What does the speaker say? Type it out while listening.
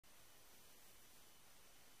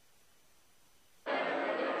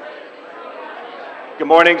Good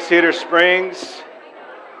morning, Cedar Springs.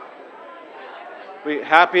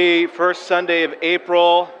 Happy first Sunday of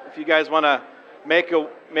April. If you guys want to make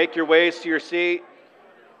your ways to your seat.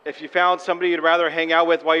 If you found somebody you'd rather hang out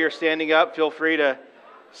with while you're standing up, feel free to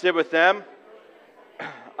sit with them.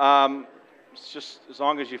 It's just as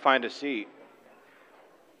long as you find a seat.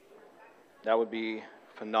 That would be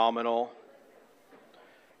phenomenal.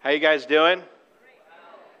 How you guys doing?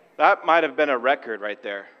 That might have been a record right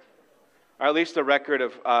there. Or at least a record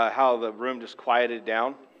of how the room just quieted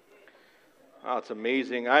down. Oh, it's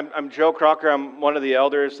amazing. I'm Joe Crocker. I'm one of the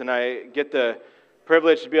elders, and I get the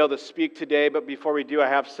privilege to be able to speak today. But before we do, I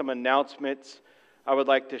have some announcements I would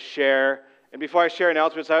like to share. And before I share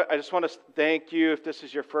announcements, I just want to thank you. If this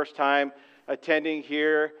is your first time attending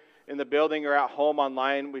here in the building or at home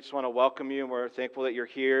online, we just want to welcome you, and we're thankful that you're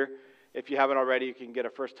here. If you haven't already, you can get a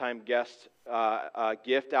first-time guest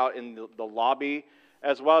gift out in the lobby,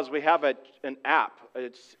 as well as we have an app.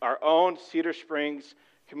 It's our own Cedar Springs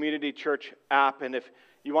Community Church app, and if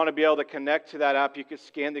you want to be able to connect to that app, you can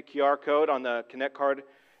scan the QR code on the Connect card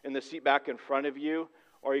in the seat back in front of you,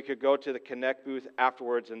 or you could go to the Connect booth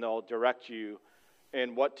afterwards, and they'll direct you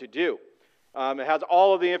in what to do. It has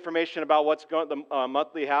all of the information about what's going, the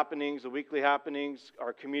monthly happenings, the weekly happenings,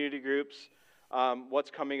 our community groups, what's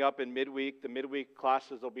coming up in midweek. The midweek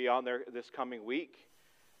classes will be on there this coming week.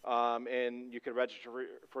 And you can register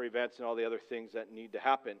for events and all the other things that need to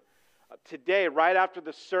happen. Today, right after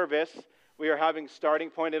the service, we are having starting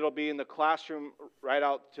point. It'll be in the classroom right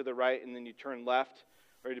out to the right, and then you turn left,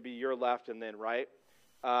 or it'll be your left and then right.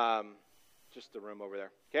 Just the room over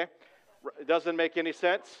there, okay? It doesn't make any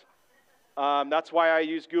sense. That's why I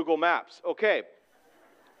use Google Maps. Okay.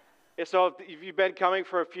 So if you've been coming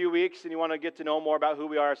for a few weeks and you want to get to know more about who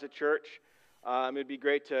we are as a church, it'd be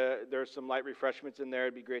great there's some light refreshments in there.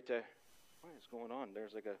 It'd be great to, what is going on?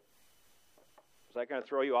 Is that going to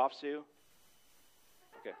throw you off, Sue?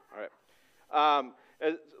 Okay, all right.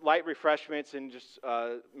 Light refreshments, and just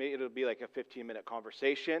it'll be like a 15-minute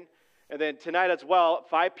conversation. And then tonight as well, at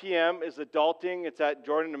 5 p.m. is adulting. It's at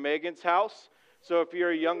Jordan and Megan's house. So if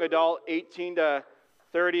you're a young adult, 18 to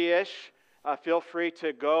 30-ish, feel free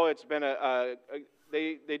to go. It's been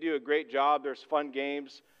they do a great job. There's fun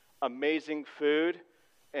games. Amazing food,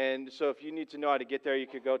 and so if you need to know how to get there, you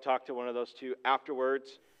could go talk to one of those two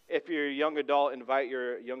afterwards. If you're a young adult, invite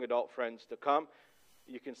your young adult friends to come.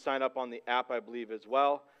 You can sign up on the app, I believe, as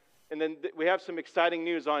well. And then we have some exciting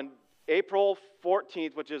news. On April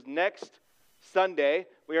 14th, which is next Sunday,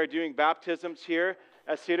 we are doing baptisms here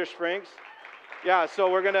at Cedar Springs. Yeah, so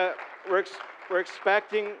we're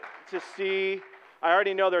expecting to see. I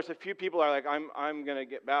already know there's a few people that are like, I'm going to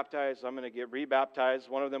get baptized. I'm going to get rebaptized.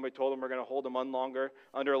 One of them, we told them we're going to hold them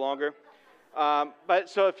under longer. But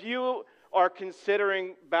so if you are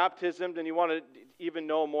considering baptism and you want to even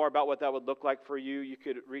know more about what that would look like for you, you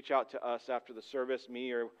could reach out to us after the service,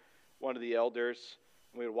 me or one of the elders,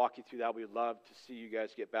 and we would walk you through that. We would love to see you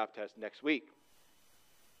guys get baptized next week.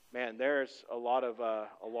 Man, there's a lot of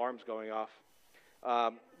alarms going off.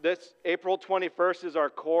 This April 21st is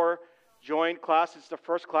our core joined class. It's the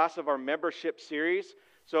first class of our membership series.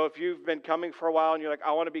 So if you've been coming for a while and you're like,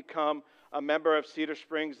 I want to become a member of Cedar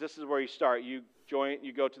Springs, this is where you start. You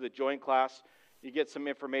go to the join class, you get some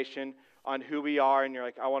information on who we are, and you're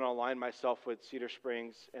like, I want to align myself with Cedar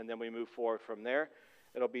Springs, and then we move forward from there.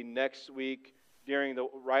 It'll be next week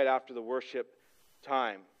right after the worship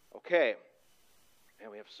time. Okay.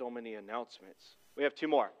 And we have so many announcements. We have two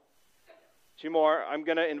more. I'm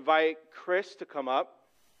going to invite Chris to come up.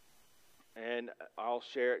 And I'll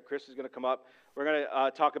share it. Chris is going to come up. We're going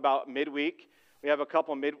to talk about midweek. We have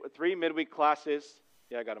three midweek classes.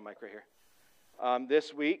 Yeah, I got a mic right here.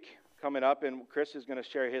 This week coming up, and Chris is going to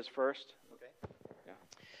share his first. Okay. Yeah.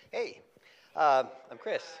 Hey, I'm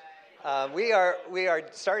Chris. We are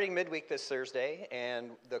starting midweek this Thursday,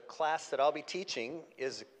 and the class that I'll be teaching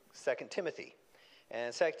is 2 Timothy.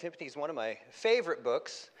 And 2 Timothy is one of my favorite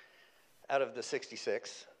books out of the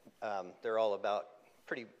 66. They're all about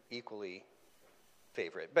pretty equally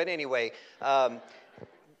favorite. But anyway,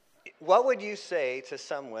 what would you say to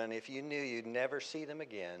someone if you knew you'd never see them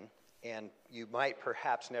again, and you might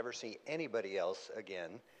perhaps never see anybody else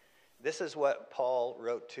again? This is what Paul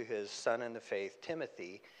wrote to his son in the faith,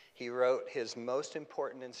 Timothy. He wrote his most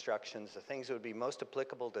important instructions, the things that would be most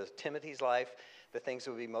applicable to Timothy's life, the things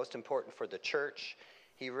that would be most important for the church.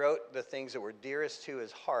 He wrote the things that were dearest to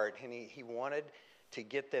his heart, and he wanted to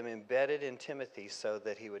get them embedded in Timothy so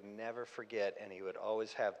that he would never forget, and he would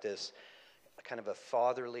always have this kind of a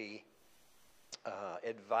fatherly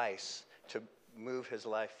advice to move his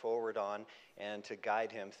life forward on and to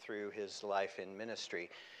guide him through his life in ministry.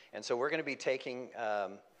 And so we're going to be taking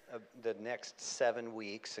the next 7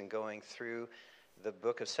 weeks and going through the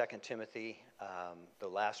book of 2 Timothy, the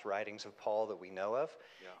last writings of Paul that we know of.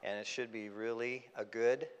 Yeah. And it should be really a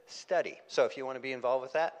good study. So if you want to be involved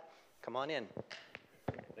with that, come on in.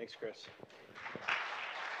 Thanks, Chris.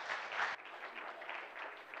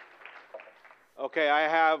 Okay,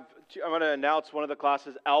 I'm going to announce one of the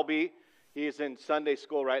classes, Albie. He's in Sunday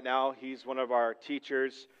school right now. He's one of our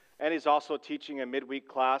teachers, and he's also teaching a midweek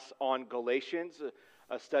class on Galatians,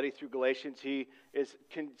 a study through Galatians. He is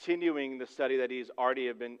continuing the study that he's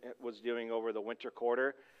already was doing over the winter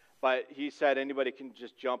quarter, but he said anybody can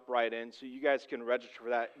just jump right in, so you guys can register for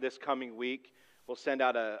that this coming week. We'll send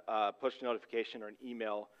out a push notification or an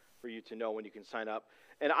email for you to know when you can sign up.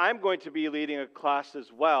 And I'm going to be leading a class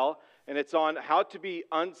as well, and it's on how to be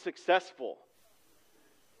unsuccessful.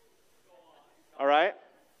 All right?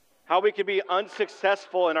 How we can be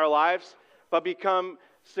unsuccessful in our lives, but become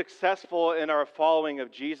successful in our following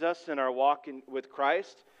of Jesus and our walk with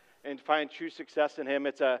Christ and find true success in Him.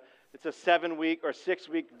 It's a 7-week or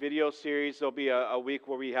 6-week video series. There'll be a week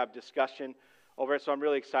where we have discussion over it, so I'm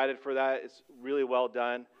really excited for that. It's really well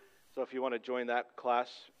done. So if you want to join that class,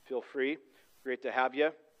 feel free. Great to have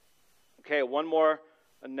you. Okay, one more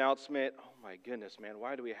announcement. Oh my goodness, man,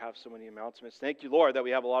 why do we have so many announcements? Thank you, Lord, that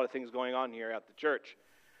we have a lot of things going on here at the church.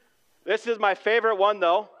 This is my favorite one,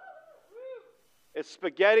 though. It's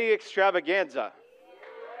Spaghetti Extravaganza.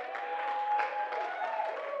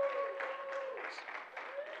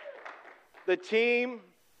 The team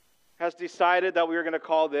has decided that we are going to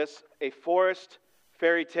call this a forest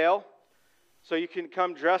fairy tale. So you can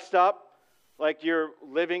come dressed up like you're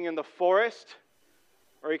living in the forest,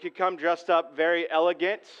 or you could come dressed up very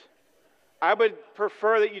elegant. I would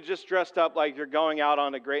prefer that you just dressed up like you're going out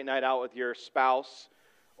on a great night out with your spouse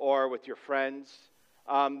or with your friends.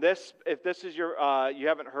 If this is you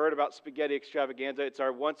haven't heard about Spaghetti Extravaganza, it's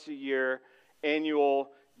our once-a-year annual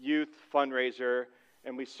youth fundraiser,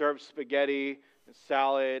 and we serve spaghetti and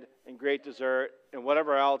salad and great dessert and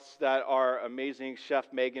whatever else that our amazing chef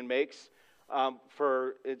Megan makes.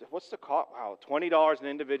 What's the cost? Wow, $20 an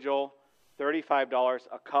individual, $35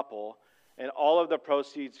 a couple, and all of the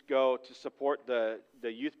proceeds go to support the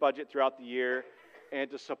youth budget throughout the year and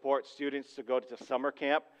to support students to go to summer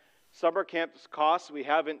camp. Summer camp's costs, we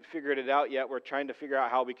haven't figured it out yet. We're trying to figure out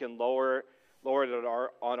how we can lower it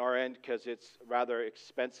on our end because it's rather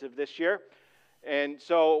expensive this year. And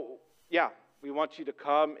so, yeah, we want you to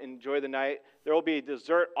come enjoy the night. There will be a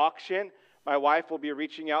dessert auction. My wife will be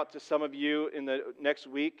reaching out to some of you in the next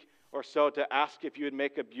week or so to ask if you would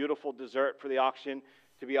make a beautiful dessert for the auction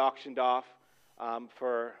to be auctioned off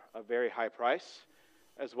for a very high price,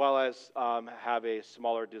 as well as have a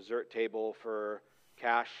smaller dessert table for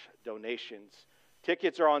cash donations.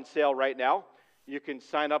 Tickets are on sale right now. You can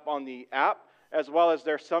sign up on the app, as well as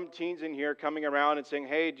there's some teens in here coming around and saying,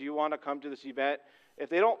 hey, do you want to come to this event? If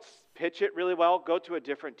they don't pitch it really well, go to a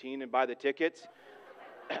different teen and buy the tickets.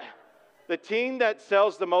 The teen that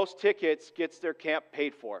sells the most tickets gets their camp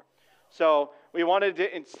paid for. So we wanted to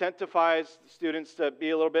incentivize students to be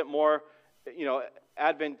a little bit more,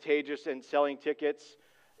 advantageous in selling tickets.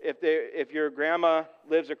 If your grandma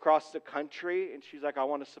lives across the country and she's like, I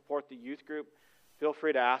want to support the youth group, feel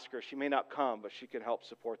free to ask her. She may not come, but she can help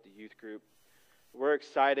support the youth group. We're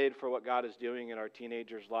excited for what God is doing in our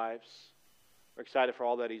teenagers' lives. We're excited for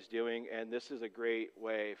all that He's doing, and this is a great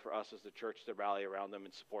way for us as the church to rally around them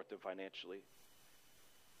and support them financially.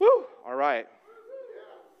 Woo! All right.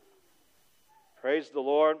 Praise the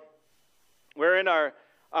Lord. We're in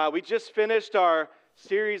we just finished our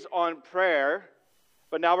series on prayer,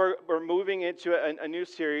 but now we're moving into a new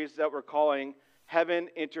series that we're calling Heaven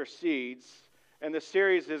Intercedes, and the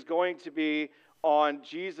series is going to be on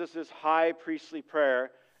Jesus' high priestly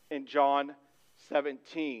prayer in John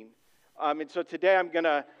 17. And so today I'm going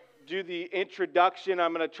to do the introduction.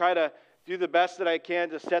 I'm going to try to do the best that I can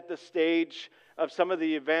to set the stage of some of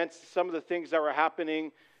the events, some of the things that were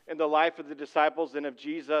happening in the life of the disciples and of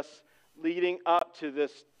Jesus leading up to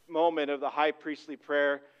this moment of the high priestly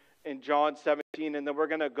prayer in John 17. And then we're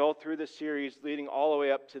going to go through the series leading all the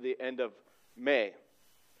way up to the end of May.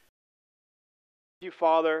 Thank you,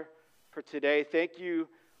 Father, for today. Thank you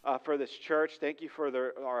for this church. Thank you for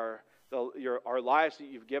our lives that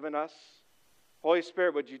you've given us. Holy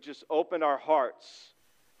Spirit, would you just open our hearts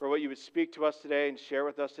for what you would speak to us today and share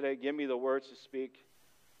with us today. Give me the words to speak.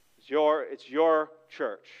 It's your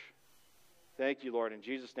church. Thank you, Lord. In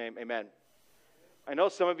Jesus' name, amen. I know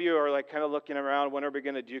some of you are kind of looking around, when are we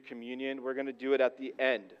going to do communion? We're going to do it at the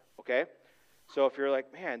end, okay? So if you're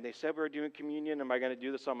like, man, they said we were doing communion. Am I going to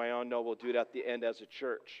do this on my own? No, we'll do it at the end as a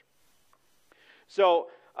church. So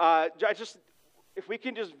if we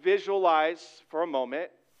can just visualize for a moment,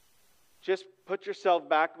 just put yourself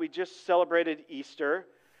back. We just celebrated Easter,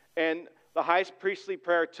 and the high priestly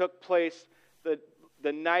prayer took place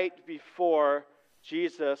the night before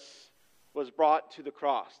Jesus was brought to the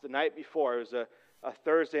cross. The night before, it was a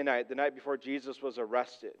Thursday night, the night before Jesus was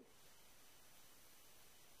arrested.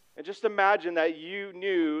 And just imagine that you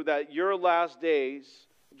knew that your last days,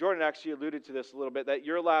 Jordan actually alluded to this a little bit, that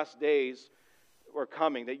your last days were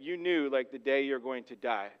coming, that you knew like the day you're going to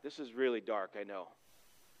die. This is really dark, I know.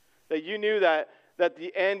 That you knew that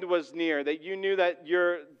the end was near, that you knew that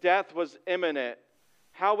your death was imminent.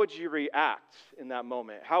 How would you react in that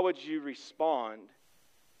moment? How would you respond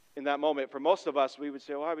in that moment? For most of us, we would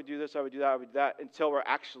say, well, I would do this, I would do that, I would do that, until we're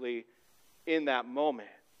actually in that moment.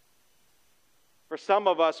 For some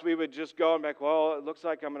of us, we would just go and be like, well, it looks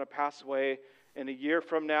like I'm going to pass away in a year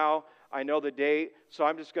from now. I know the date, so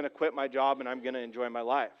I'm just going to quit my job and I'm going to enjoy my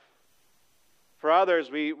life. For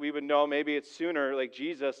others, we would know maybe it's sooner, like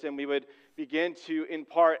Jesus, and we would begin to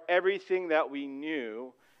impart everything that we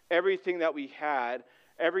knew, everything that we had,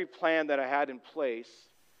 every plan that I had in place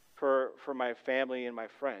for my family and my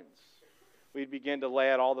friends. We'd begin to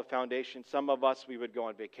lay out all the foundations. Some of us, we would go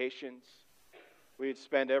on vacations. We'd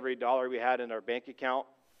spend every dollar we had in our bank account,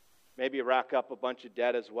 maybe rack up a bunch of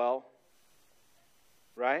debt as well,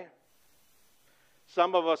 right?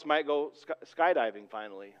 Some of us might go skydiving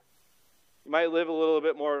finally. You might live a little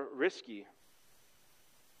bit more risky.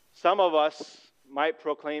 Some of us might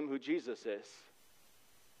proclaim who Jesus is,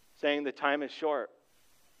 saying the time is short.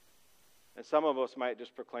 And some of us might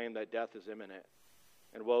just proclaim that death is imminent.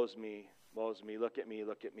 And woe's me, look at me,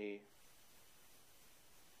 look at me.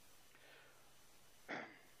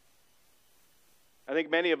 I think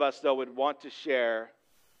many of us, though, would want to share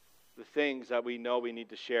the things that we know we need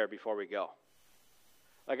to share before we go.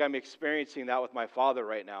 Like I'm experiencing that with my father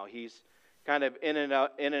right now. He's kind of in and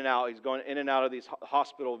out. He's going in and out of these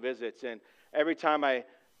hospital visits. And every time I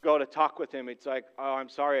go to talk with him, it's like, oh, I'm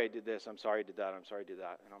sorry I did this. I'm sorry I did that. I'm sorry I did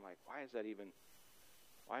that. And I'm like, why is that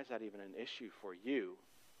even an issue for you?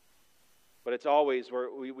 But it's always where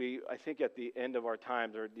I think at the end of our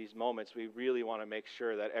time, there are these moments we really want to make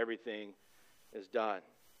sure that everything is done.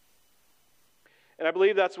 And I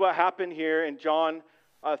believe that's what happened here in John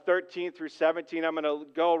 13 through 17. I'm going to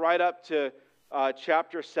go right up to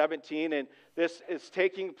chapter 17, and this is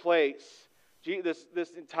taking place.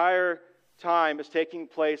 This entire time is taking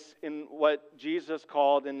place in what Jesus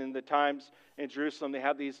called, and in the times in Jerusalem, they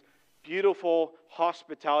have these beautiful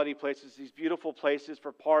hospitality places, these beautiful places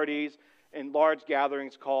for parties and large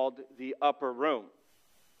gatherings called the upper room.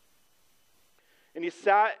 And he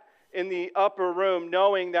sat in the upper room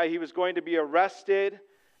knowing that he was going to be arrested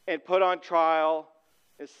and put on trial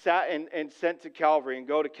and sent to Calvary and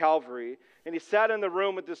go to Calvary. And he sat in the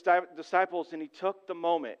room with the disciples, and he took the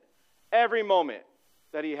moment, every moment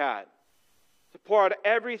that he had, to pour out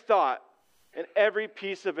every thought and every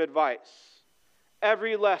piece of advice,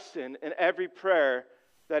 every lesson and every prayer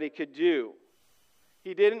that he could do.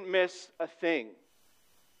 He didn't miss a thing.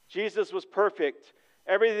 Jesus was perfect.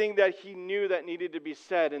 Everything that he knew that needed to be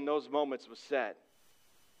said in those moments was said.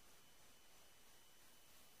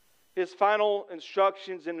 His final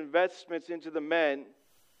instructions and investments into the men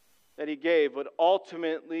that he gave would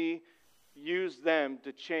ultimately use them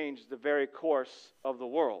to change the very course of the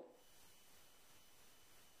world.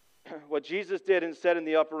 What Jesus did and said in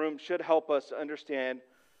the upper room should help us understand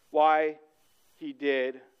why he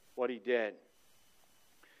did what he did.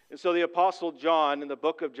 And so the Apostle John in the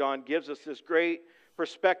book of John gives us this great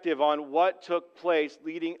perspective on what took place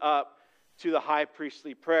leading up to the high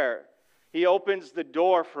priestly prayer. He opens the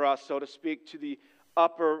door for us, so to speak, to the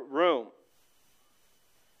upper room.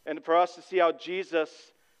 And for us to see how Jesus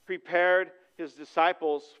prepared his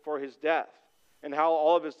disciples for his death, and how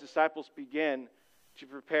all of his disciples begin to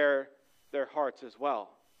prepare their hearts as well.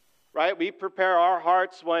 Right? We prepare our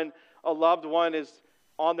hearts when a loved one is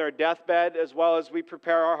on their deathbed, as well as we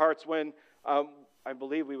prepare our hearts when, I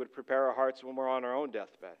believe we would prepare our hearts when we're on our own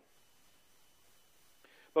deathbed.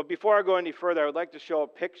 But before I go any further, I would like to show a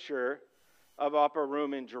picture of upper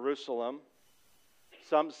room in Jerusalem.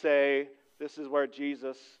 Some say this is where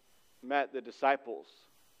Jesus met the disciples.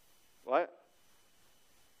 What?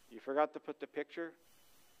 You forgot to put the picture?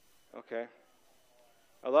 Okay.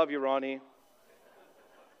 I love you, Ronnie.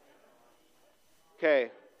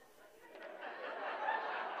 Okay.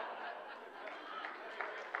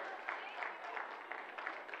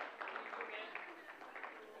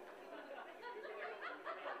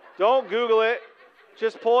 Don't Google it.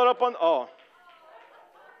 Just pull it up on... Oh,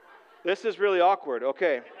 This is really awkward.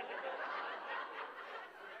 Okay.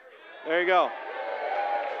 There you go.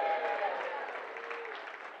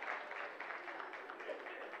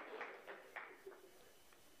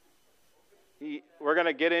 We're going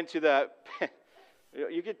to get into that.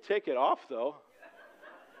 You could take it off, though.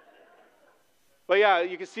 But yeah,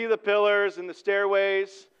 you can see the pillars and the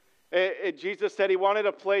stairways. Jesus said he wanted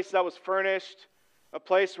a place that was furnished, a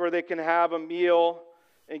place where they can have a meal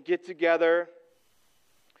and get together.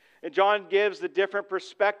 And John gives the different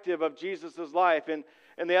perspective of Jesus' life. And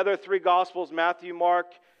the other three Gospels, Matthew,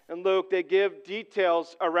 Mark, and Luke, they give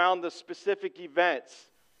details around the specific events.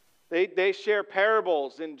 They share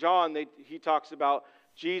parables. In John, he talks about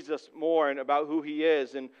Jesus more and about who he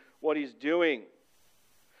is and what he's doing.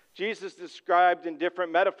 Jesus described in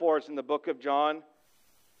different metaphors in the book of John.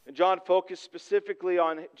 And John focused specifically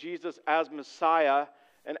on Jesus as Messiah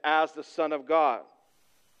and as the Son of God.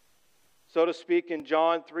 So to speak, in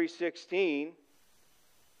John 3:16,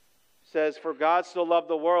 says, "For God so loved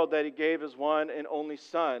the world that he gave his one and only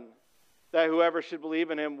Son, that whoever should believe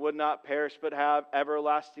in him would not perish but have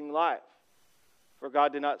everlasting life. For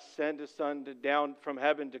God did not send his Son down from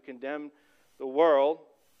heaven to condemn the world,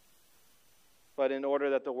 but in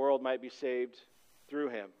order that the world might be saved through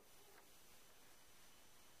him."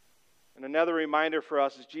 And another reminder for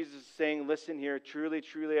us is Jesus is saying, listen here, truly,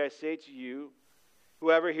 truly I say to you,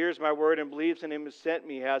 whoever hears my word and believes in him who sent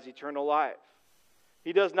me has eternal life.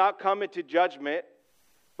 He does not come into judgment,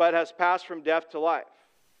 but has passed from death to life.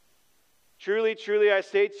 Truly, truly, I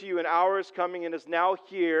say to you, an hour is coming and is now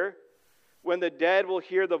here when the dead will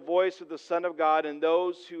hear the voice of the Son of God, and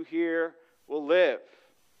those who hear will live.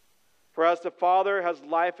 For as the Father has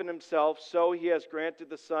life in himself, so he has granted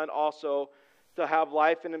the Son also to have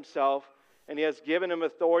life in himself, and he has given him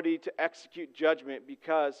authority to execute judgment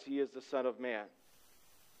because he is the Son of Man.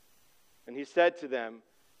 And he said to them,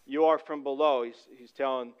 you are from below. He's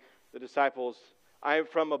telling the disciples, I am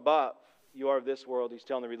from above. You are of this world. He's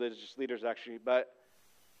telling the religious leaders actually, but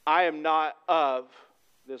I am not of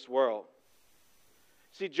this world.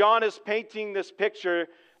 See, John is painting this picture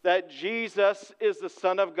that Jesus is the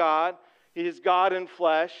Son of God. He is God in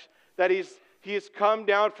flesh. That he has come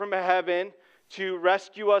down from heaven to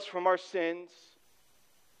rescue us from our sins.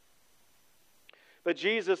 But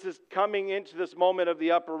Jesus is coming into this moment of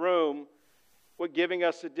the upper room with giving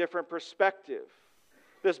us a different perspective.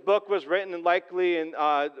 This book was written likely in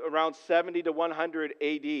around 70 to 100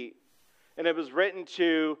 AD. And it was written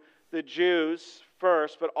to the Jews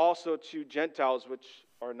first, but also to Gentiles, which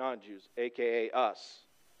are non-Jews, a.k.a. us.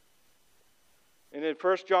 And in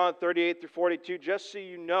 1 John 38 through 42, just so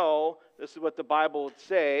you know, this is what the Bible would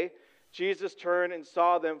say, Jesus turned and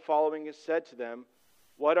saw them following and said to them,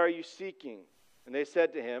 what are you seeking? And they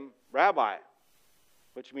said to him, Rabbi,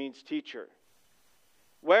 which means teacher.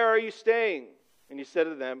 Where are you staying? And he said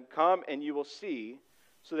to them, come and you will see.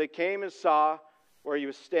 So they came and saw where he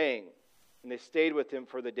was staying, and they stayed with him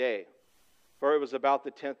for the day, for it was about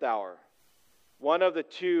the 10th hour. One of the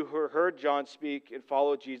two who heard John speak and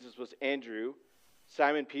followed Jesus was Andrew,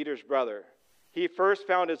 Simon Peter's brother. He first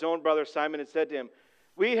found his own brother Simon and said to him,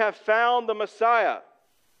 we have found the Messiah,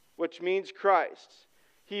 which means Christ.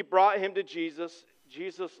 He brought him to Jesus.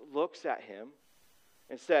 Jesus looks at him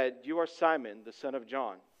and said, you are Simon, the son of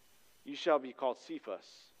John. You shall be called Cephas,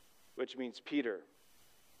 which means Peter.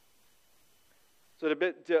 So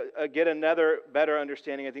to get another better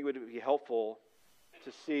understanding, I think it would be helpful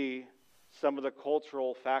to see some of the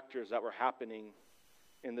cultural factors that were happening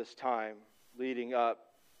in this time leading up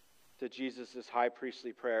to Jesus' high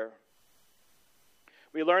priestly prayer.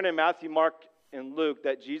 We learn in Matthew, Mark, and Luke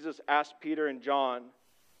that Jesus asked Peter and John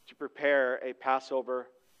to prepare a Passover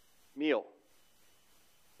meal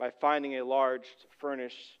by finding a large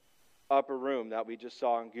furnished upper room that we just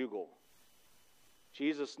saw on Google.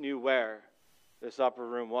 Jesus knew where this upper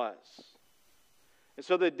room was. And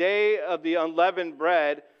so the day of the unleavened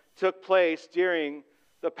bread took place during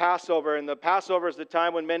the Passover. And the Passover is the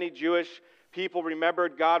time when many Jewish people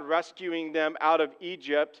remembered God rescuing them out of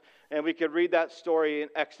Egypt. And we could read that story in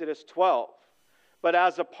Exodus 12. But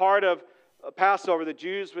as a part of Passover, the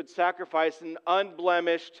Jews would sacrifice an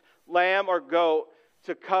unblemished lamb or goat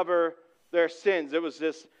to cover their sins. It was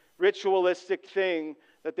this ritualistic thing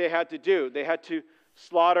that they had to do. They had to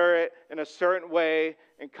slaughter it in a certain way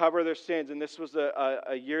and cover their sins. And this was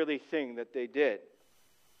a yearly thing that they did.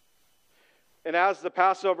 And as the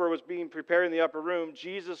Passover was being prepared in the upper room,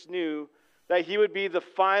 Jesus knew that he would be the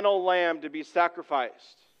final lamb to be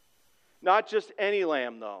sacrificed. Not just any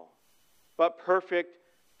lamb, though, but perfect,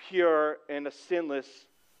 pure, and a sinless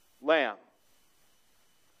lamb.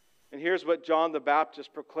 And here's what John the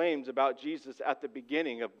Baptist proclaims about Jesus at the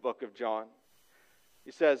beginning of the book of John.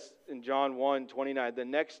 He says in John 1:29, the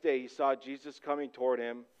next day he saw Jesus coming toward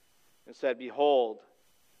him and said, "Behold,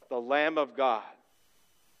 the Lamb of God,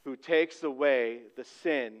 who takes away the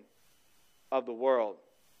sin of the world."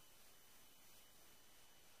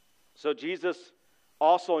 So Jesus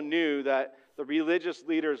also knew that the religious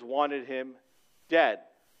leaders wanted him dead.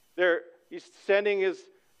 He's sending his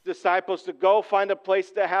disciples to go find a place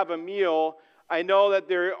to have a meal. I know that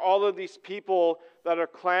there are all of these people that are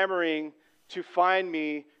clamoring to find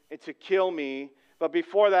me and to kill me. But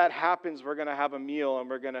before that happens, we're going to have a meal,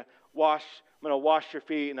 and I'm going to wash your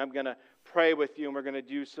feet, and I'm going to pray with you, and we're going to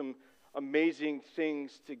do some amazing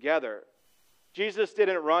things together. Jesus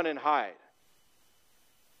didn't run and hide.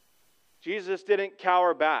 Jesus didn't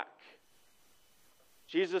cower back.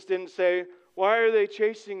 Jesus didn't say, "Why are they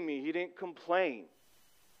chasing me?" He didn't complain.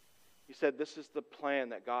 He said, "This is the plan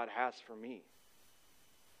that God has for me."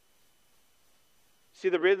 See,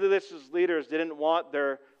 the religious leaders didn't want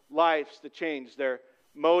their lives to change, their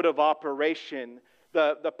mode of operation,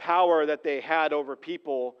 the power that they had over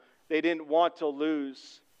people. They didn't want to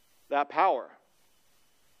lose that power.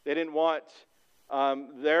 They didn't want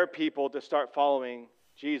their people to start following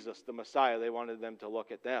Jesus, the Messiah. They wanted them to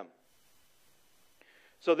look at them.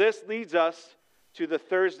 So this leads us to the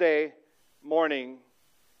Thursday morning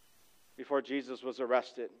before Jesus was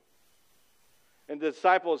arrested. And the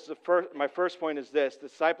disciples, my first point is this. The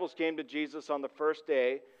disciples came to Jesus on the first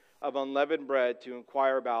day of unleavened bread to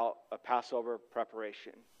inquire about a Passover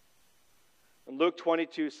preparation. In Luke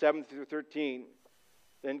 22:7-13,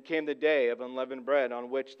 then came the day of unleavened bread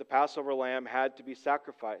on which the Passover lamb had to be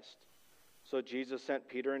sacrificed. So Jesus sent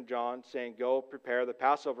Peter and John, saying, "Go prepare the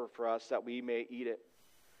Passover for us, that we may eat it."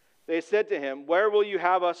 They said to him, "Where will you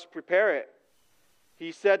have us prepare it?"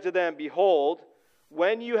 He said to them, "Behold,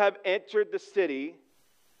 when you have entered the city,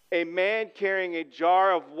 a man carrying a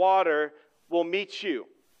jar of water will meet you.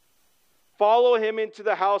 Follow him into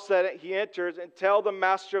the house that he enters, and tell the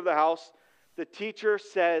master of the house, 'The teacher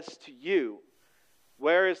says to you,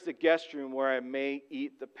 where is the guest room where I may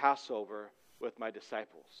eat the Passover with my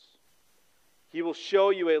disciples?' He will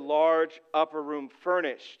show you a large upper room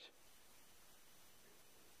furnished.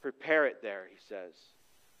 Prepare it there," he says.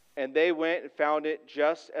 And they went and found it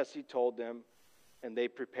just as he told them, and they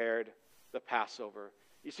prepared the Passover.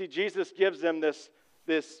 You see, Jesus gives them this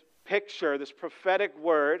picture, this prophetic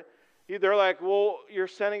word. They're like, "Well, you're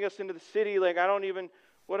sending us into the city. Like,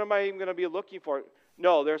 what am I even going to be looking for?"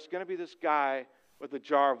 No, there's going to be this guy with a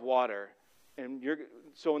jar of water. And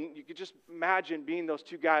so you could just imagine being those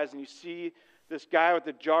two guys, and you see this guy with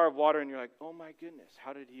a jar of water, and you're like, "Oh my goodness,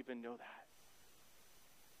 how did he even know that?"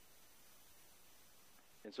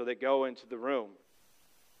 And so they go into the room.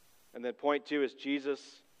 And then point 2 is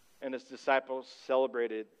Jesus and his disciples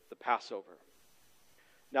celebrated the Passover.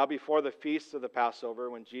 Now before the feast of the Passover,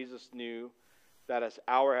 when Jesus knew that his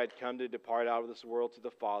hour had come to depart out of this world to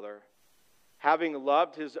the Father, having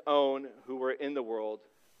loved his own who were in the world,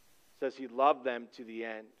 says he loved them to the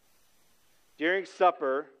end. During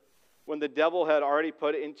supper, when the devil had already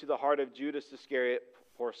put into the heart of Judas Iscariot,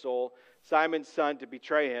 poor soul, Simon's son, to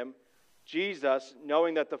betray him, Jesus,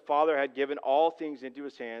 knowing that the Father had given all things into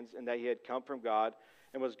his hands, and that he had come from God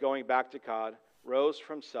and was going back to God, rose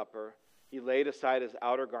from supper. He laid aside his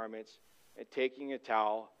outer garments, and taking a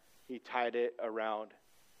towel, he tied it around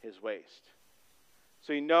his waist.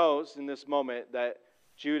 So he knows in this moment that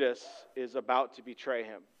Judas is about to betray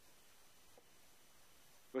him.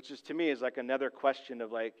 Which is, to me, is like another question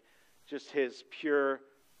of like just his pure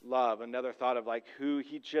love. Another thought of like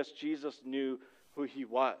Jesus knew who he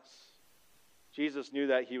was. Jesus knew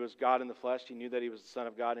that he was God in the flesh. He knew that he was the Son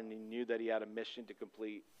of God, and he knew that he had a mission to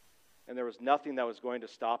complete. And there was nothing that was going to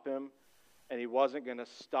stop him, and he wasn't going to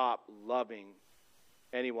stop loving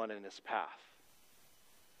anyone in his path.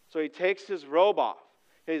 So he takes his robe off,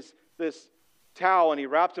 this towel, and he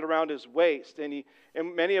wraps it around his waist. And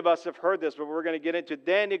many of us have heard this, but we're going to get into it.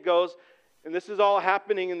 Then it goes, and this is all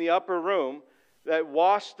happening in the upper room, that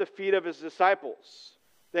washed the feet of his disciples.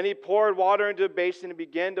 Then he poured water into a basin and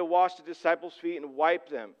began to wash the disciples' feet and wipe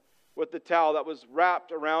them with the towel that was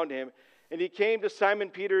wrapped around him. And he came to Simon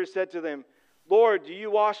Peter and said to them, "Lord, do you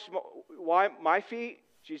wash my feet?"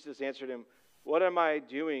 Jesus answered him, "What am I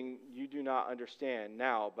doing you do not understand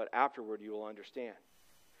now, but afterward you will understand."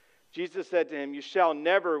 Jesus said to him, "You shall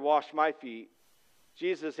never wash my feet."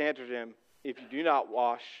 Jesus answered him, if I do not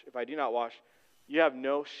wash, you have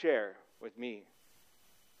no share with me."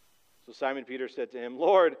 So Simon Peter said to him,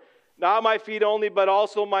 "Lord, not my feet only, but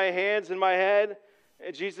also my hands and my head."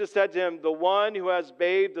 And Jesus said to him, "The one who has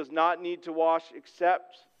bathed does not need to wash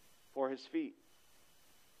except for his feet,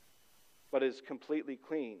 but is completely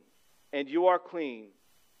clean. And you are clean,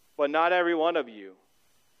 but not every one of you,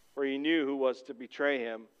 for he knew who was to betray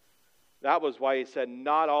him. That was why he said,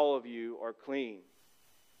 not all of you are clean.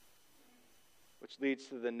 Which leads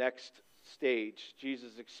to the next stage.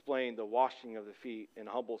 Jesus explained the washing of the feet in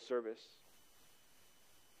humble service.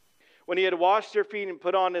 When he had washed their feet and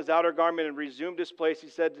put on his outer garment and resumed his place, he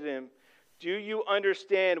said to them, do you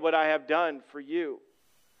understand what I have done for you?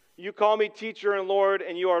 You call me teacher and Lord,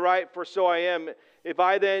 and you are right, for so I am. If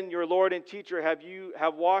I then, your Lord and teacher,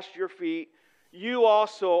 have washed your feet, you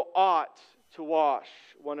also ought to wash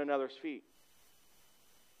one another's feet.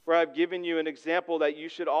 For I have given you an example that you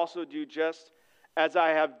should also do just as I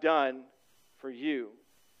have done for you.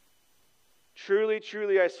 Truly,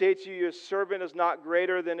 truly, I say to you, a servant is not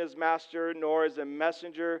greater than his master, nor is a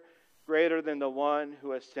messenger greater than the one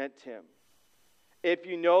who has sent him. If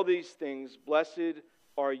you know these things, blessed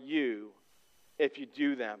are you if you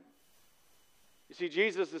do them. You see,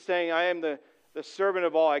 Jesus is saying, I am the servant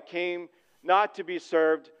of all. I came not to be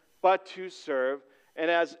served, but to serve.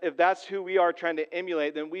 And if that's who we are trying to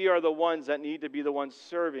emulate, then we are the ones that need to be the ones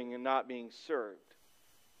serving and not being served.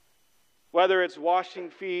 Whether it's washing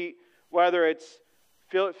feet, whether it's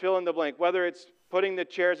fill in the blank, whether it's putting the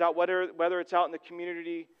chairs out, whether it's out in the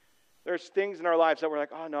community, there's things in our lives that we're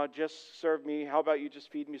like, oh no, just serve me. How about you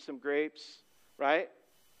just feed me some grapes, right?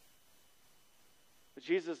 But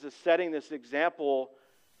Jesus is setting this example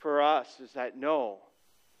for us, is that no,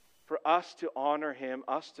 for us to honor him,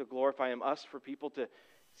 us to glorify him, us for people to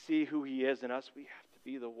see who he is in us, we have to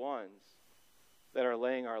be the ones that are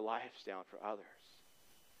laying our lives down for others.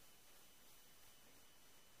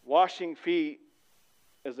 Washing feet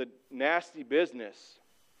is a nasty business.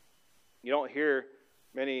 You don't hear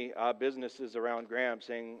many businesses around Graham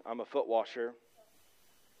saying, I'm a foot washer.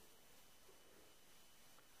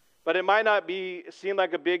 But it might not seem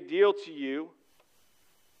like a big deal to you.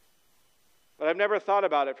 But I've never thought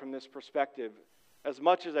about it from this perspective as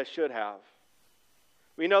much as I should have.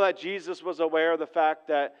 We know that Jesus was aware of the fact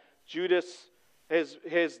that Judas,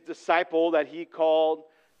 his disciple that he called,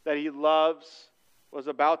 that he loves, was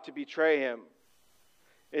about to betray him.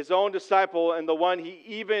 His own disciple, and the one he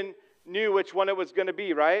even knew which one it was going to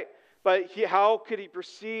be, right? But how could he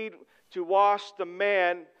proceed to wash the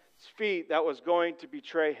man's feet that was going to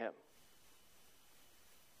betray him?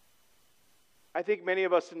 I think many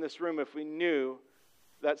of us in this room, if we knew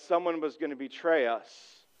that someone was going to betray us,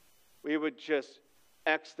 we would just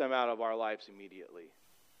X them out of our lives immediately.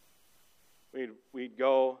 We'd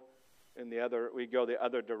go the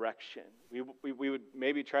other direction. We would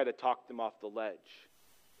maybe try to talk them off the ledge.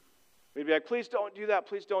 We'd be like, please don't do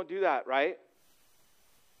that, right?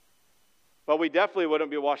 But we definitely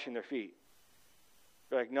wouldn't be washing their feet.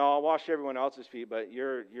 We're like, no, I'll wash everyone else's feet, but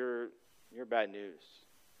you're bad news.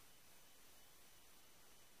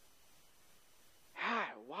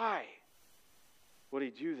 Why would he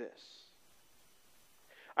do this?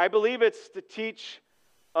 I believe it's to teach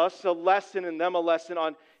us a lesson and them a lesson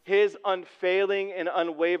on his unfailing and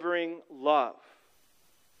unwavering love.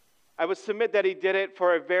 I would submit that he did it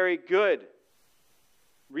for a very good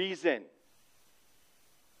reason.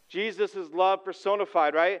 Jesus is love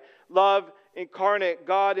personified, right? Love incarnate,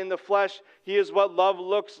 God in the flesh. He is what love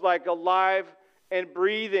looks like, alive and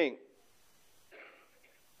breathing.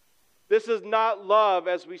 This is not love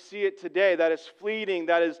as we see it today, that is fleeting,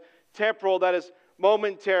 that is temporal, that is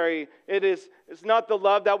momentary. It's not the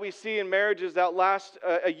love that we see in marriages that last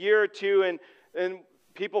a year or two and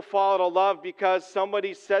people fall out of love because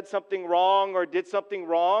somebody said something wrong or did something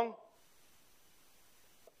wrong.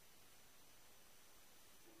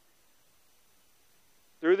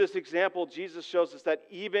 Through this example, Jesus shows us that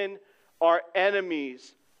even our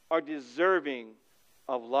enemies are deserving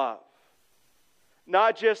of love.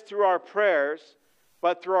 Not just through our prayers,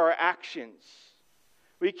 but through our actions.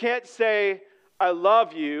 We can't say, I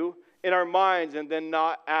love you in our minds and then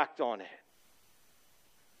not act on it.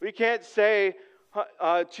 We can't say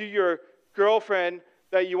to your girlfriend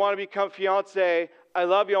that you want to become fiancé, I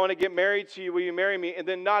love you, I want to get married to you, will you marry me? And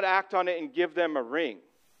then not act on it and give them a ring.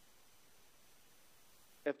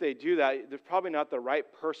 If they do that, they're probably not the right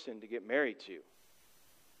person to get married to.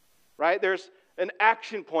 Right? There's an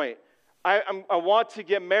action point. I want to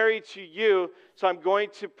get married to you, so I'm going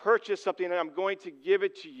to purchase something and I'm going to give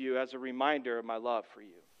it to you as a reminder of my love for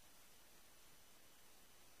you.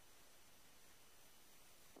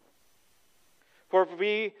 For if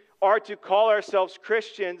we are to call ourselves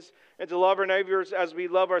Christians and to love our neighbors as we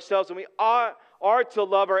love ourselves, and we are to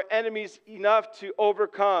love our enemies enough to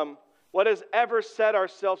overcome what has ever set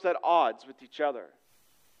ourselves at odds with each other.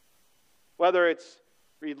 Whether it's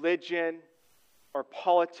religion, or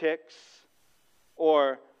politics,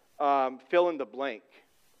 or fill in the blank.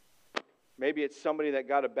 Maybe it's somebody that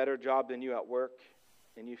got a better job than you at work,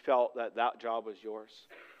 and you felt that that job was yours.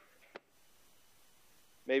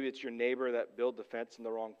 Maybe it's your neighbor that built the fence in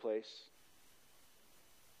the wrong place.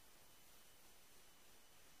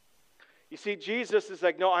 You see, Jesus is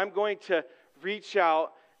like, no, I'm going to reach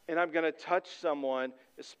out and I'm going to touch someone,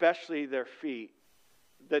 especially their feet.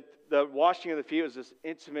 The washing of the feet was this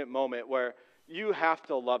intimate moment where you have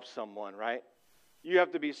to love someone, right? You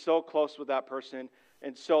have to be so close with that person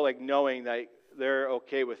and so like knowing that they're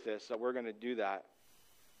okay with this, that we're going to do that.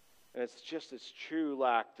 And it's just this true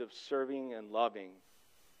act of serving and loving.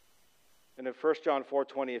 And in 1 John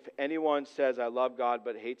 4:20, if anyone says, I love God,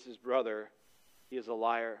 but hates his brother, he is a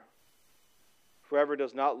liar. Whoever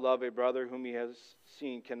does not love a brother whom he has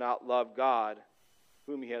seen cannot love God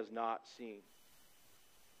whom he has not seen.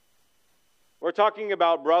 We're talking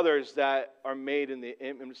about brothers that are made in the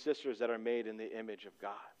sisters that are made in the image of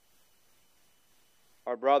God.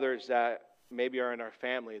 Our brothers that maybe are in our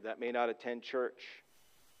family that may not attend church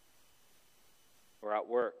or at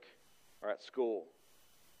work or at school.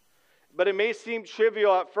 But it may seem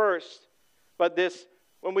trivial at first, but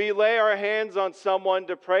when we lay our hands on someone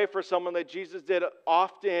to pray for someone that Jesus did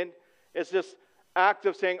often, it's this act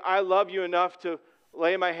of saying, I love you enough to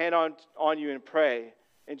lay my hand on you and pray.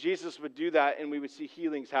 And Jesus would do that, and we would see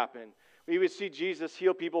healings happen. We would see Jesus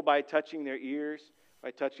heal people by touching their ears,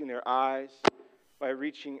 by touching their eyes, by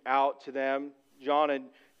reaching out to them. John and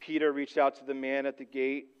Peter reached out to the man at the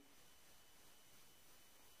gate.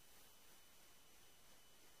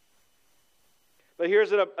 But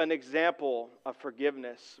here's an example of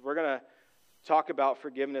forgiveness. We're going to talk about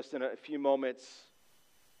forgiveness in a few moments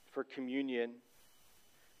for communion.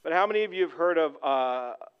 But how many of you have heard of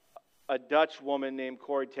a Dutch woman named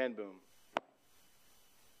Corrie ten Boom?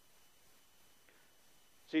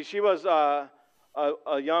 See, she was a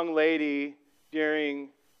young lady during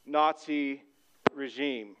Nazi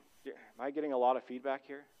regime. Am I getting a lot of feedback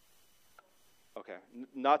here? Okay,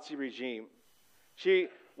 Nazi regime. She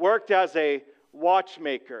worked as a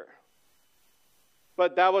watchmaker,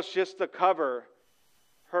 but that was just the cover.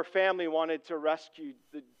 Her family wanted to rescue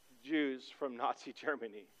the Jews from Nazi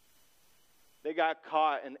Germany. They got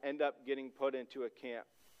caught and end up getting put into a camp.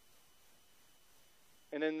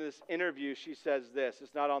 And in this interview, she says this.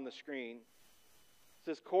 It's not on the screen. It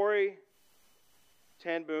says, Corrie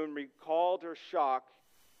ten Boom recalled her shock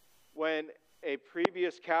when a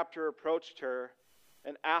previous captor approached her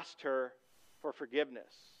and asked her for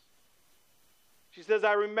forgiveness. She says,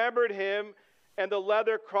 I remembered him and the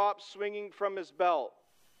leather crop swinging from his belt.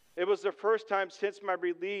 It was the first time since my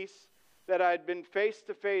release that I had been face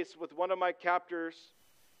to face with one of my captors,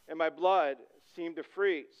 and my blood seemed to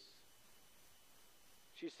freeze.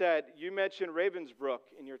 She said, you mentioned Ravensbrück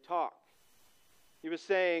in your talk. He was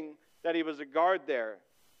saying that he was a guard there,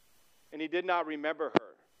 and he did not remember her.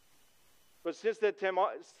 But since that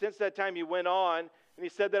time he went on, and he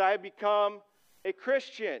said that I have become a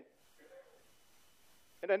Christian.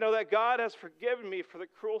 And I know that God has forgiven me for the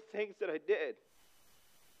cruel things that I did.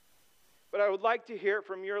 But I would like to hear it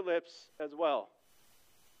from your lips as well.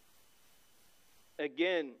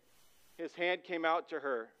 Again, his hand came out to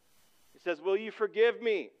her. He says, will you forgive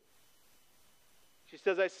me? She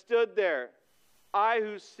says, I stood there, I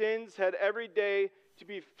whose sins had every day to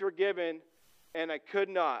be forgiven, and I could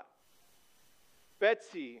not.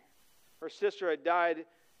 Betsy, her sister, had died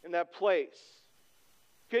in that place.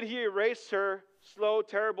 Could he erase her slow,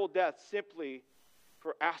 terrible death simply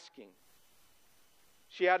for asking?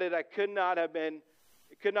 She added, it could not have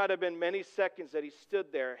been many seconds that he stood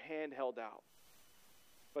there, hand held out.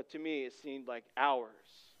 But to me, it seemed like hours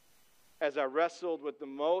as I wrestled with the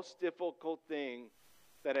most difficult thing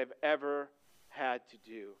that I've ever had to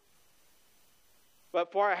do.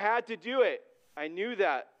 But for I had to do it, I knew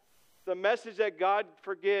that the message that God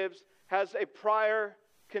forgives has a prior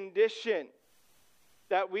condition,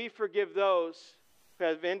 that we forgive those who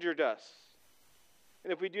have injured us.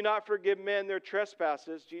 And if we do not forgive men their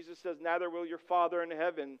trespasses, Jesus says, neither will your Father in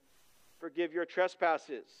heaven forgive your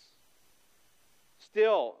trespasses.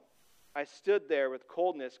 Still, I stood there with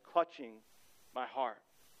coldness clutching my heart.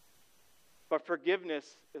 But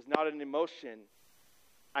forgiveness is not an emotion.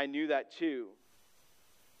 I knew that too.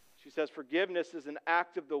 She says forgiveness is an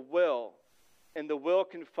act of the will, and the will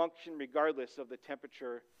can function regardless of the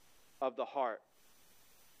temperature of the heart.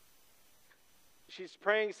 She's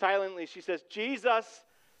praying silently. She says, Jesus,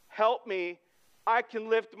 help me. I can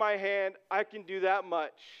lift my hand. I can do that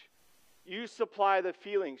much. You supply the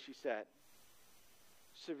feeling, she said.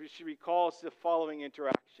 So she recalls the following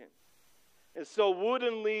interaction. And so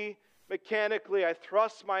woodenly, mechanically, I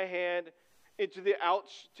thrust my hand into the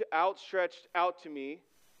outstretched out to me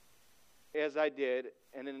as I did,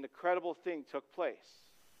 and an incredible thing took place.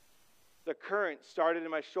 The current started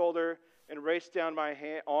in my shoulder and raced down my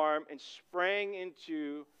arm and sprang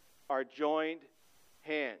into our joined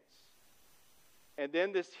hands. And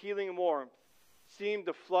then this healing warmth seemed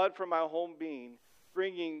to flood from my whole being,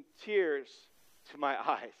 bringing tears to my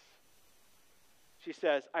eyes. She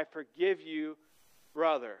says, "I forgive you,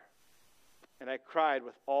 brother." And I cried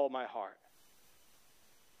with all my heart.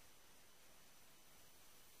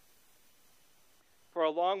 For a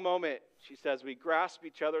long moment, she says, we grasped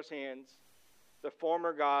each other's hands, the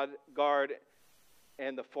former guard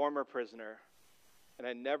and the former prisoner. And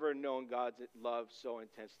I'd never known God's love so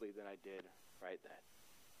intensely than I did right then.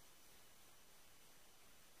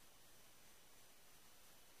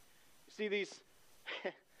 You see,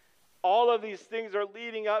 all of these things are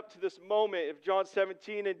leading up to this moment of John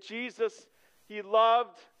 17. And Jesus, he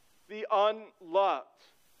loved the unloved.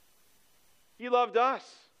 He loved us,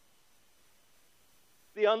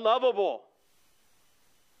 the unlovable.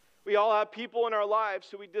 We all have people in our lives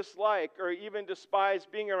who we dislike or even despise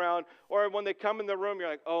being around. Or when they come in the room, you're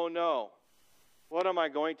like, oh no, what am I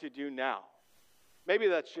going to do now? Maybe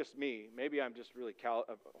that's just me. Maybe I'm just really a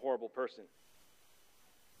horrible person.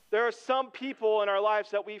 There are some people in our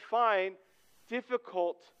lives that we find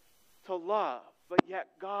difficult to love, but yet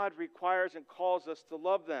God requires and calls us to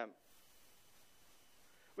love them.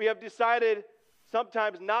 We have decided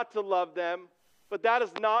sometimes not to love them, but that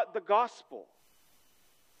is not the gospel.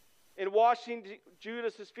 In washing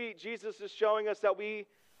Judas's feet, Jesus is showing us that we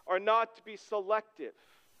are not to be selective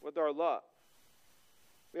with our love.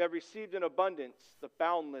 We have received in abundance the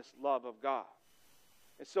boundless love of God.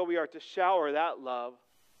 And so we are to shower that love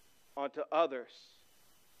onto others.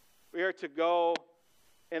 We are to go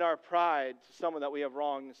in our pride to someone that we have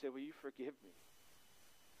wronged and say, will you forgive me?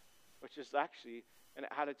 Which is actually an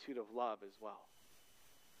attitude of love as well.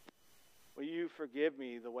 Will you forgive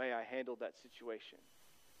me the way I handled that situation?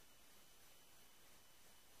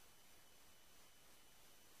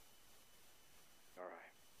 All right.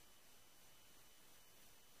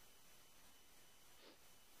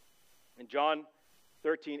 In John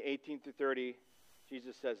 13:18-30,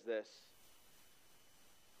 Jesus says this,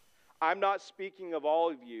 I'm not speaking of all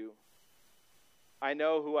of you. I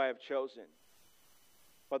know who I have chosen.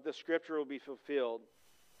 But the scripture will be fulfilled.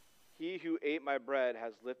 He who ate my bread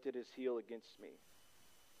has lifted his heel against me.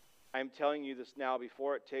 I am telling you this now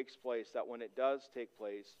before it takes place, that when it does take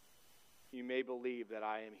place, you may believe that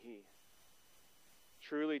I am he.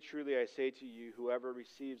 Truly, truly, I say to you, whoever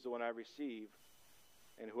receives the one I receive,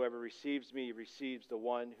 and whoever receives me receives the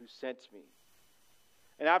one who sent me.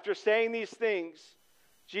 And after saying these things,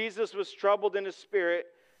 Jesus was troubled in his spirit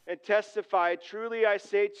and testified, truly I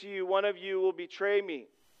say to you, one of you will betray me.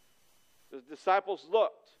 The disciples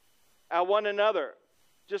looked at one another,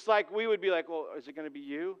 just like we would be like, well, is it going to be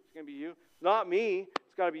you? It's going to be you? Not me.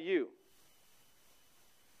 It's got to be you.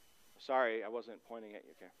 Sorry, I wasn't pointing at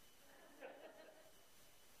you. Okay.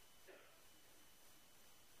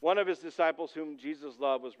 One of his disciples whom Jesus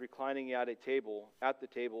loved was reclining at the table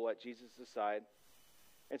at Jesus' side.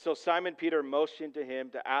 And so Simon Peter motioned to him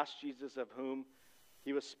to ask Jesus of whom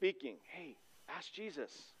he was speaking. Hey, ask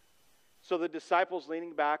Jesus. So the disciples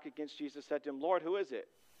leaning back against Jesus said to him, Lord, who is it?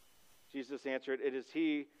 Jesus answered, it is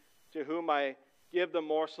he to whom I give the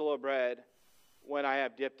morsel of bread when I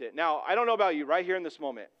have dipped it. Now, I don't know about you, right here in this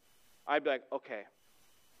moment, I'd be like, okay,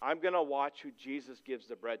 I'm going to watch who Jesus gives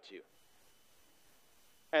the bread to.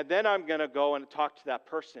 And then I'm going to go and talk to that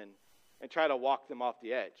person and try to walk them off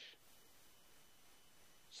the edge.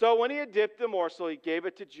 So when he had dipped the morsel, he gave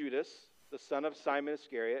it to Judas, the son of Simon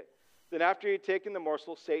Iscariot. Then after he had taken the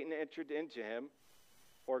morsel, Satan entered into him,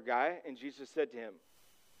 poor guy, and Jesus said to him,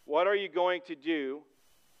 what are you going to do?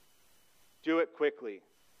 Do it quickly.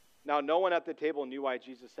 Now no one at the table knew why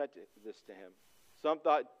Jesus said this to him. Some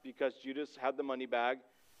thought because Judas had the money bag,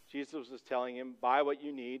 Jesus was telling him, buy what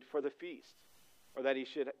you need for the feast, or that he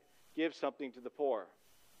should give something to the poor.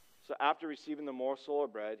 So after receiving the morsel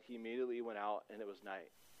of bread, he immediately went out, and it was night.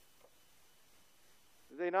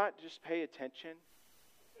 Did they not just pay attention?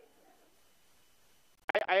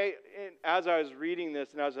 As I was reading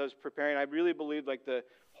this and as I was preparing, I really believed like the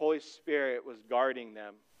Holy Spirit was guarding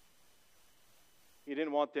them. He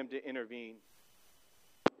didn't want them to intervene.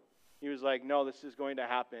 He was like, no, this is going to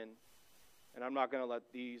happen, and I'm not going to let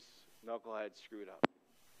these knuckleheads screw it up.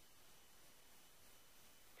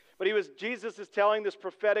 But Jesus is telling this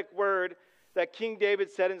prophetic word that King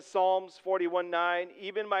David said in Psalms 41:9,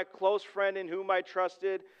 even my close friend in whom I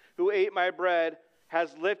trusted, who ate my bread,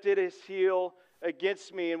 has lifted his heel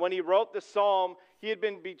against me. And when he wrote the psalm, he had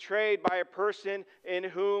been betrayed by a person in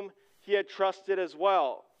whom he had trusted as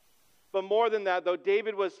well. But more than that, though,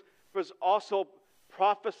 David was also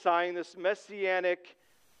prophesying this messianic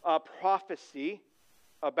prophecy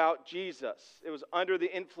about Jesus. It was under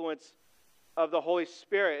the influence of the Holy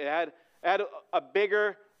Spirit. It had a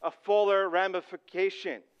bigger, a fuller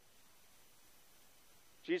ramification.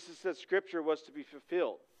 Jesus said Scripture was to be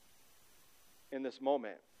fulfilled in this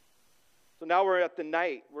moment. So now we're at the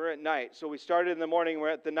night. We're at night. So we started in the morning. We're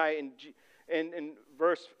at the night. And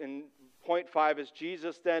in point 5 is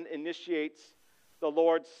Jesus then initiates the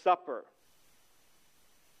Lord's Supper,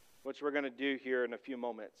 which we're going to do here in a few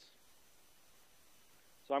moments.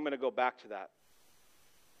 So I'm going to go back to that.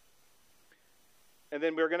 And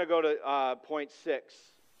then we're going to go to point 6.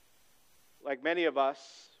 Like many of us,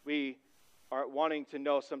 we are wanting to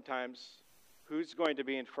know sometimes who's going to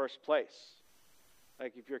be in first place.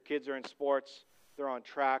 Like if your kids are in sports, they're on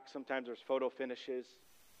track. Sometimes there's photo finishes.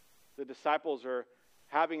 The disciples are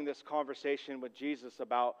having this conversation with Jesus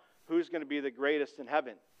about who's going to be the greatest in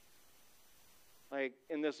heaven. Like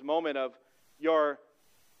in this moment of your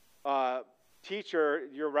teacher,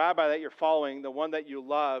 your rabbi that you're following, the one that you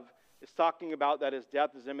love, is talking about that his death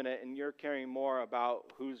is imminent, and you're caring more about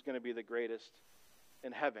who's going to be the greatest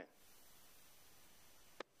in heaven.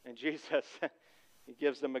 And Jesus, he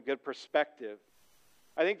gives them a good perspective.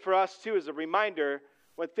 I think for us, too, as a reminder,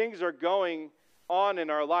 when things are going on in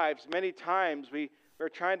our lives, many times we're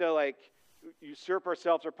trying to usurp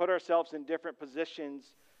ourselves or put ourselves in different positions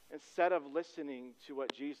instead of listening to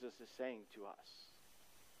what Jesus is saying to us.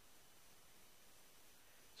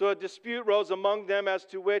 So a dispute rose among them as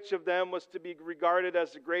to which of them was to be regarded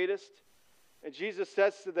as the greatest. And Jesus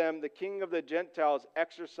says to them, the King of the Gentiles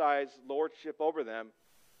exercise lordship over them,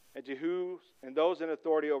 and those in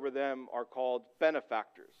authority over them are called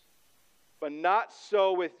benefactors. But not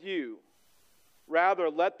so with you. Rather,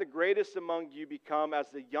 let the greatest among you become as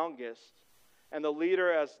the youngest, and the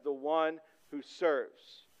leader as the one who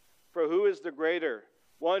serves. For who is the greater,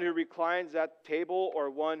 one who reclines at table or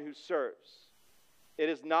one who serves? It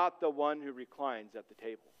is not the one who reclines at the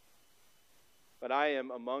table, but I am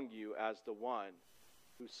among you as the one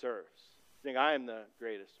who serves. I think I am the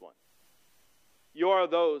greatest one. You are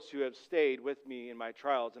those who have stayed with me in my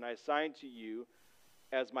trials, and I assign to you,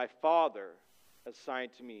 as my Father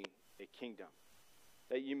assigned to me, a kingdom,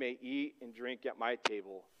 that you may eat and drink at my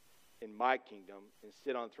table in my kingdom and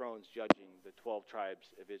sit on thrones judging the 12 tribes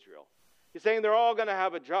of Israel. He's saying they're all going to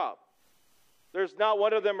have a job. There's not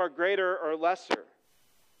one of them are greater or lesser.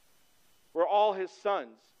 We're all his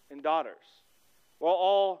sons and daughters. We're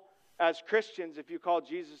all, as Christians, if you call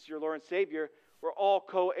Jesus your Lord and Savior, we're all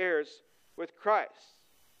co-heirs with Christ.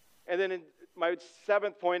 And then my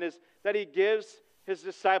 7th point is that he gives his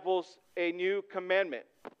disciples a new commandment.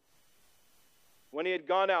 When he had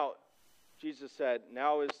gone out, Jesus said,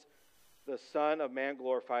 now is the Son of Man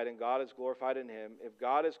glorified, and God is glorified in him. If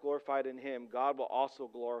God is glorified in him, God will also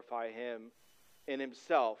glorify him in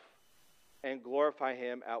himself and glorify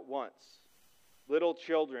him at once. Little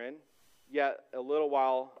children, yet a little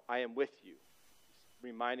while I am with you.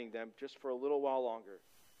 Reminding them, just for a little while longer.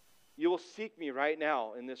 You will seek me right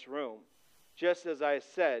now in this room, just as I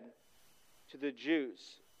said to the Jews.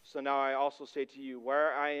 So now I also say to you,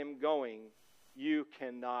 where I am going, you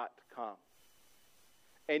cannot come.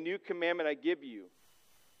 A new commandment I give you,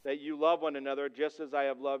 that you love one another just as I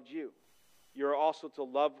have loved you. You are also to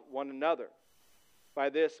love one another. By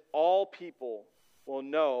this, all people will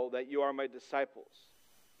know that you are my disciples,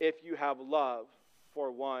 if you have love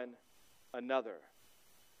for one another.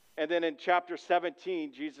 And then in chapter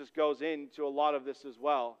 17, Jesus goes into a lot of this as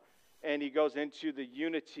well. And he goes into the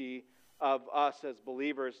unity of us as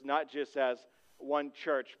believers, not just as one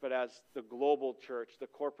church, but as the global church, the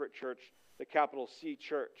corporate church, the capital C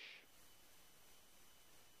church.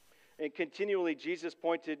 And continually, Jesus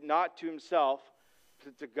pointed not to himself,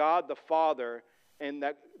 but to God the Father, and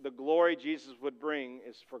that the glory Jesus would bring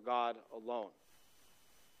is for God alone.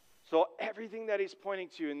 So everything that he's pointing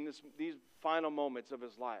to in these final moments of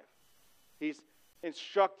his life, he's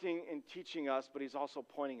instructing and teaching us, but he's also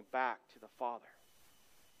pointing back to the Father.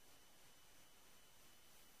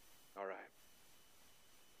 All right.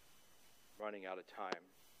 Running out of time.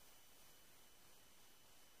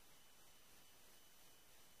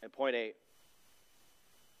 And point 8.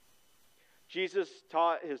 Jesus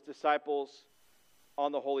taught his disciples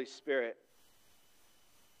on the Holy Spirit.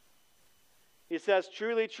 He says,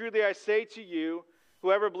 truly, truly, I say to you,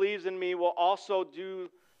 whoever believes in me will also do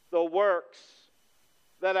the works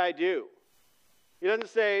that I do. He doesn't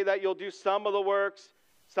say that you'll do some of the works,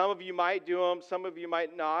 Some of you might do them, some of you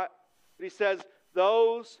might not. But he says,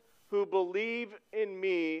 those who believe in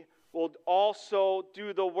me will also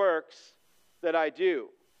do the works that I do.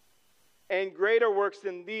 And greater works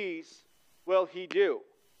than these will he do,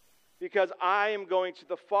 because I am going to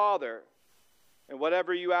the Father, and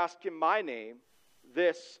whatever you ask in my name,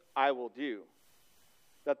 this I will do,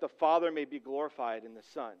 that the Father may be glorified in the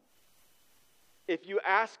Son. If you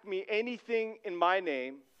ask me anything in my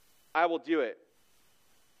name, I will do it.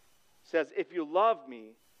 It says, if you love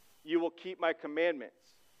me, you will keep my commandments,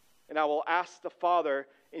 and I will ask the Father,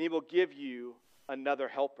 and he will give you another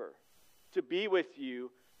helper to be with you,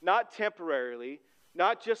 not temporarily,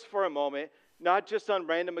 not just for a moment, not just on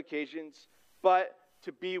random occasions, but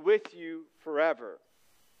to be with you forever.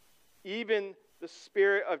 Even the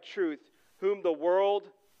Spirit of truth, whom the world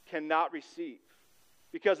cannot receive,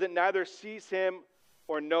 because it neither sees him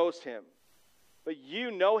or knows him. But you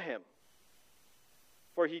know him,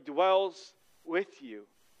 for he dwells with you,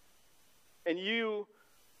 and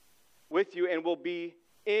will be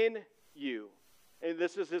in you. And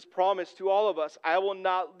this is his promise to all of us. I will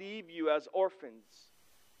not leave you as orphans,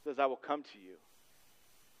 says I will come to you.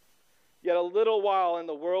 Yet a little while, and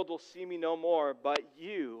the world will see me no more, but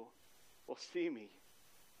you will see me.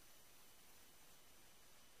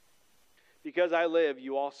 Because I live,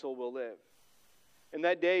 you also will live. And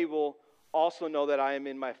that day you will also know that I am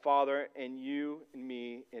in my Father, and you in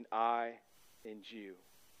me, and I in you.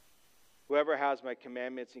 Whoever has my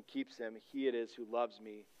commandments and keeps them, he it is who loves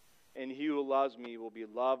me. And he who loves me will be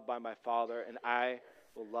loved by my Father, and I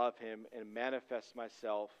will love him and manifest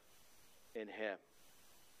myself in him.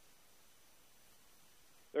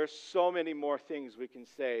 There's so many more things we can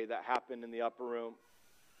say that happen in the upper room.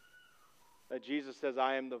 That Jesus says,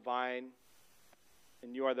 I am the vine,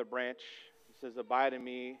 and you are the branch. He says, abide in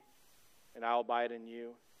me, and I'll abide in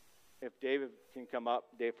you. If David can come up,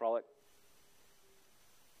 Dave Frolick.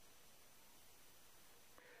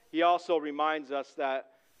 He also reminds us that,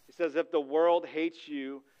 he says, if the world hates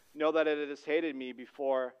you, know that it has hated me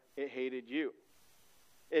before it hated you.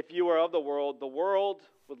 If you were of the world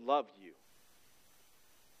would love you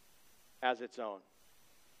as its own.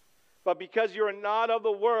 But because you are not of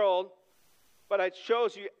the world, but I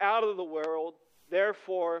chose you out of the world,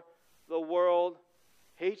 therefore the world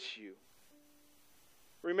hates you.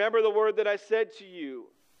 Remember the word that I said to you,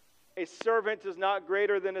 a servant is not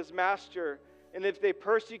greater than his master, and if they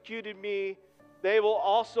persecuted me, they will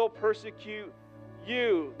also persecute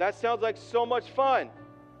you. That sounds like so much fun.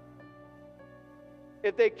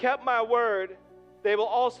 If they kept my word, they will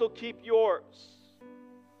also keep yours.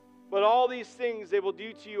 But all these things they will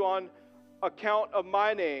do to you on account of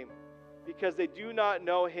my name, because they do not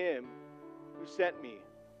know him who sent me.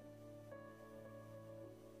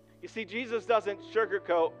 You see, Jesus doesn't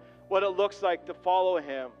sugarcoat what it looks like to follow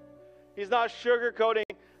him. He's not sugarcoating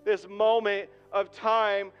this moment of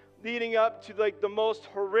time leading up to like the most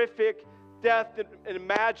horrific death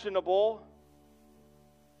imaginable,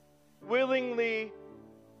 willingly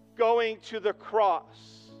going to the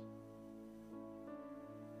cross.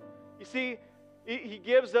 You see, he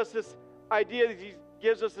gives us this idea, that he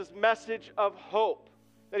gives us this message of hope.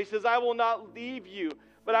 That he says, I will not leave you,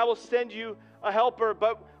 but I will send you a helper.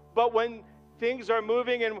 But when things are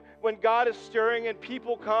moving and when God is stirring and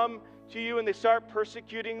people come to you and they start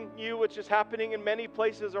persecuting you, which is happening in many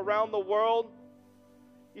places around the world,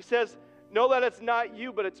 he says, know that it's not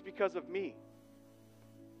you, but it's because of me.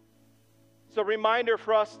 It's a reminder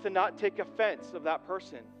for us to not take offense of that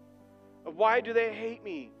person. Of why do they hate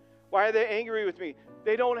me? Why are they angry with me?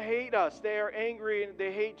 They don't hate us. They are angry and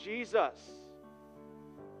they hate Jesus.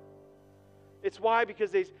 It's why?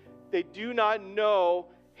 Because they do not know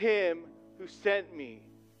him who sent me.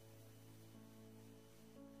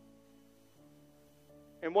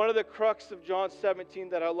 And one of the crux of John 17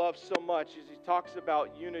 that I love so much is he talks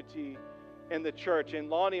about unity in the church. And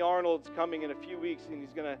Lonnie Arnold's coming in a few weeks and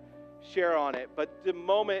he's going to share on it. But the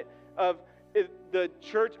moment of the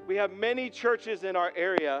church, we have many churches in our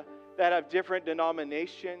area that have different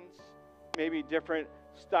denominations, maybe different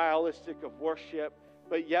stylistic of worship,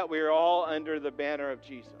 but yet we are all under the banner of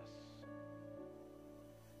Jesus.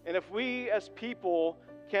 And if we as people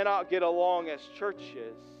cannot get along as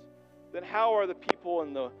churches, then how are the people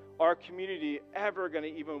in our community ever going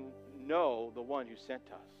to even know the one who sent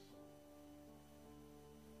us?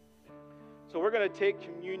 So we're going to take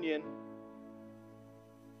communion.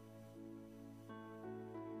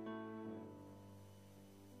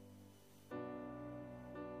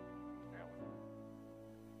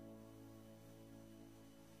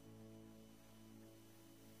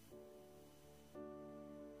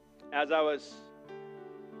 As I was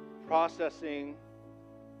processing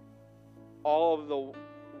all of the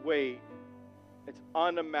weight. It's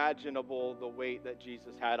unimaginable the weight that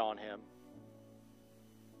Jesus had on him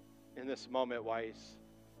in this moment while he's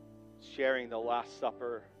sharing the Last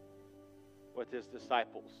Supper with his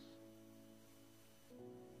disciples.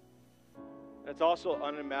 It's also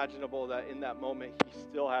unimaginable that in that moment he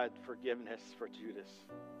still had forgiveness for Judas.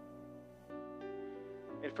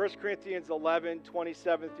 In 1 Corinthians 11,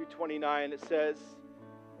 27 through 29, it says,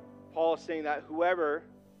 Paul is saying that whoever,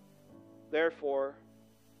 therefore,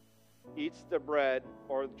 eats the bread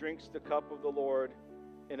or drinks the cup of the Lord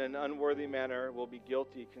in an unworthy manner will be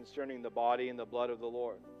guilty concerning the body and the blood of the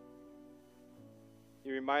Lord.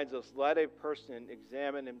 He reminds us, let a person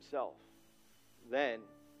examine himself, then,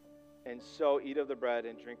 and so eat of the bread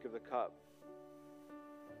and drink of the cup.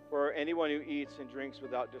 For anyone who eats and drinks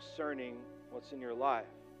without discerning what's in your life,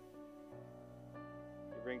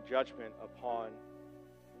 you bring judgment upon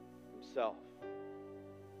himself.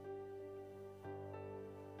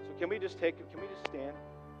 So can we just stand?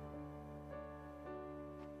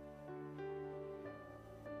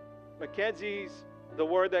 The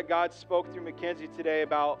word that God spoke through Mackenzie today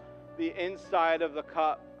about the inside of the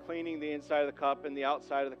cup, cleaning the inside of the cup and the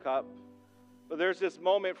outside of the cup. But there's this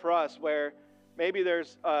moment for us where maybe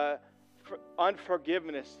there's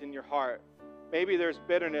unforgiveness in your heart. Maybe there's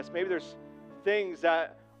bitterness. Maybe there's things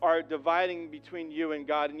that are dividing between you and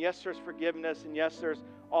God. And yes, there's forgiveness, and yes, there's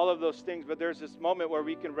all of those things, but there's this moment where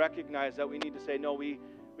we can recognize that we need to say, no, we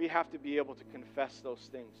have to be able to confess those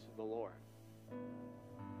things to the Lord.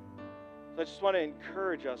 So I just want to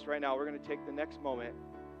encourage us right now. We're going to take the next moment,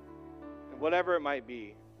 and whatever it might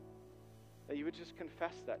be, that you would just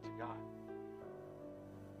confess that to God.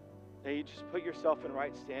 That you just put yourself in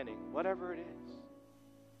right standing, whatever it is.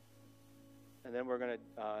 And then we're going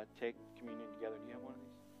to take communion together. Do you have one of these?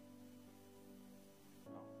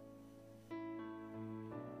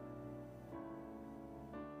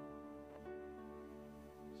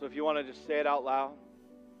 So if you want to just say it out loud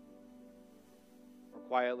or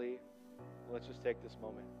quietly, let's just take this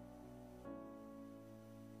moment.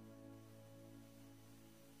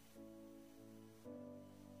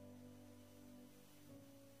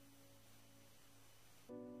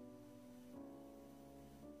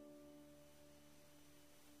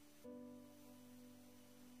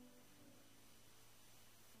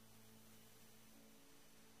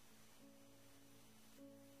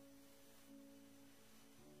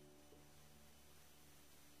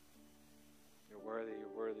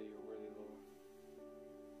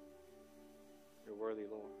 Worthy,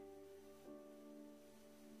 Lord.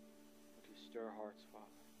 Would you stir our hearts, Father?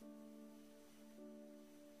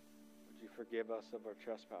 Would you forgive us of our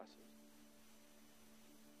trespasses?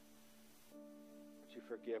 Would you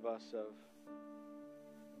forgive us of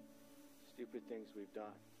stupid things we've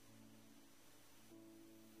done?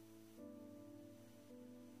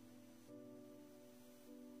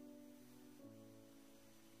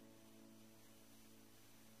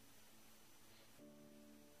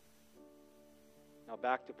 Now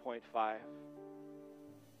back to point 5.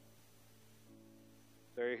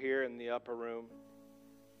 They're here in the upper room,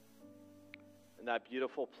 in that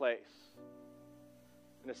beautiful place.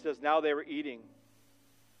 And it says, now they were eating,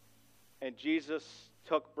 and Jesus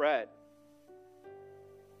took bread.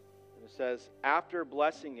 And it says, after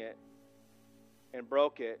blessing it and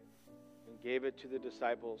broke it and gave it to the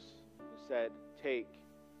disciples, he said, take,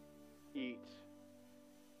 eat,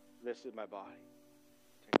 this is my body.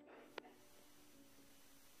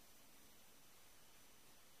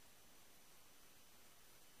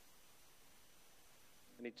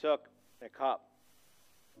 And he took a cup.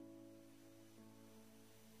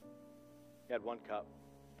 He had one cup.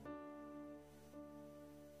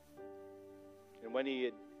 And when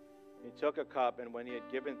he took a cup, and when he had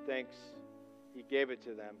given thanks, he gave it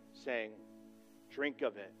to them, saying, drink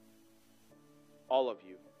of it, all of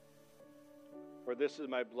you. For this is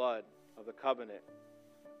my blood of the covenant,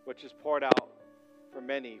 which is poured out for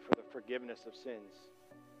many for the forgiveness of sins.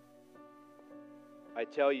 I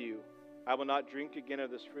tell you, I will not drink again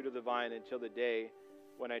of this fruit of the vine until the day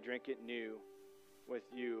when I drink it new with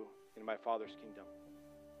you in my Father's kingdom.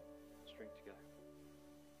 Let's drink together.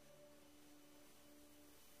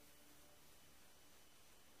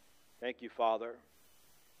 Thank you, Father.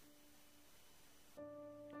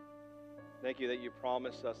 Thank you that you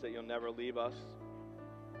promised us that you'll never leave us.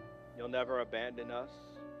 You'll never abandon us.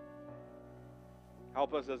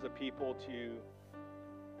 Help us as a people to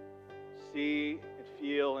see and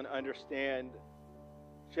feel and understand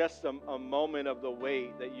just a moment of the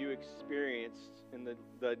weight that you experienced in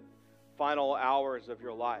the final hours of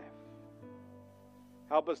your life.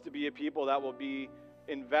 Help us to be a people that will be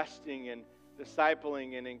investing in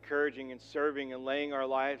discipling and encouraging and serving and laying our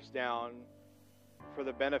lives down for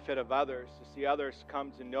the benefit of others, to see others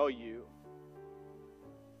come to know you.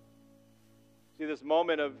 See, this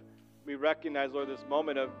moment of, we recognize, Lord, this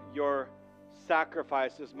moment of your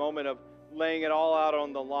sacrifice, this moment of laying it all out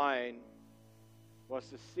on the line was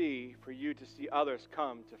to see, for you to see others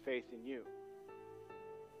come to faith in you.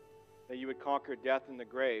 That you would conquer death and the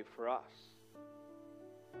grave for us.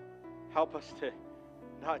 Help us to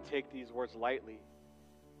not take these words lightly.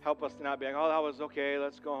 Help us to not be like, oh, that was okay,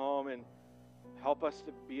 let's go home. And help us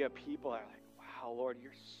to be a people that are like, wow, Lord,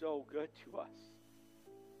 you're so good to us.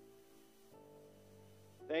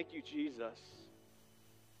 Thank you, Jesus,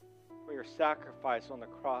 for your sacrifice on the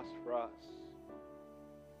cross for us.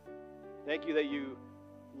 Thank you that you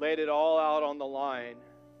laid it all out on the line,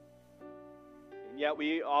 and yet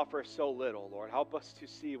we offer so little, Lord. Help us to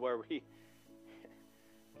see where we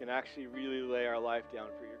can actually really lay our life down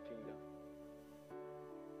for your kingdom.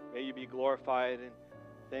 May you be glorified, and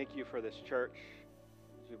thank you for this church.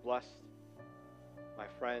 As you blessed my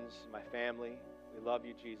friends, my family. We love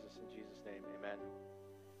you, Jesus. In Jesus' name, amen.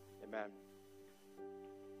 Amen.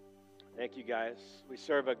 Thank you, guys. We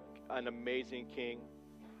serve an amazing King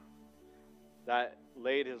that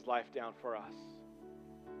laid his life down for us.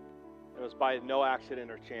 It was by no accident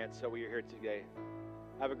or chance that we are here today.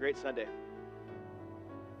 Have a great Sunday.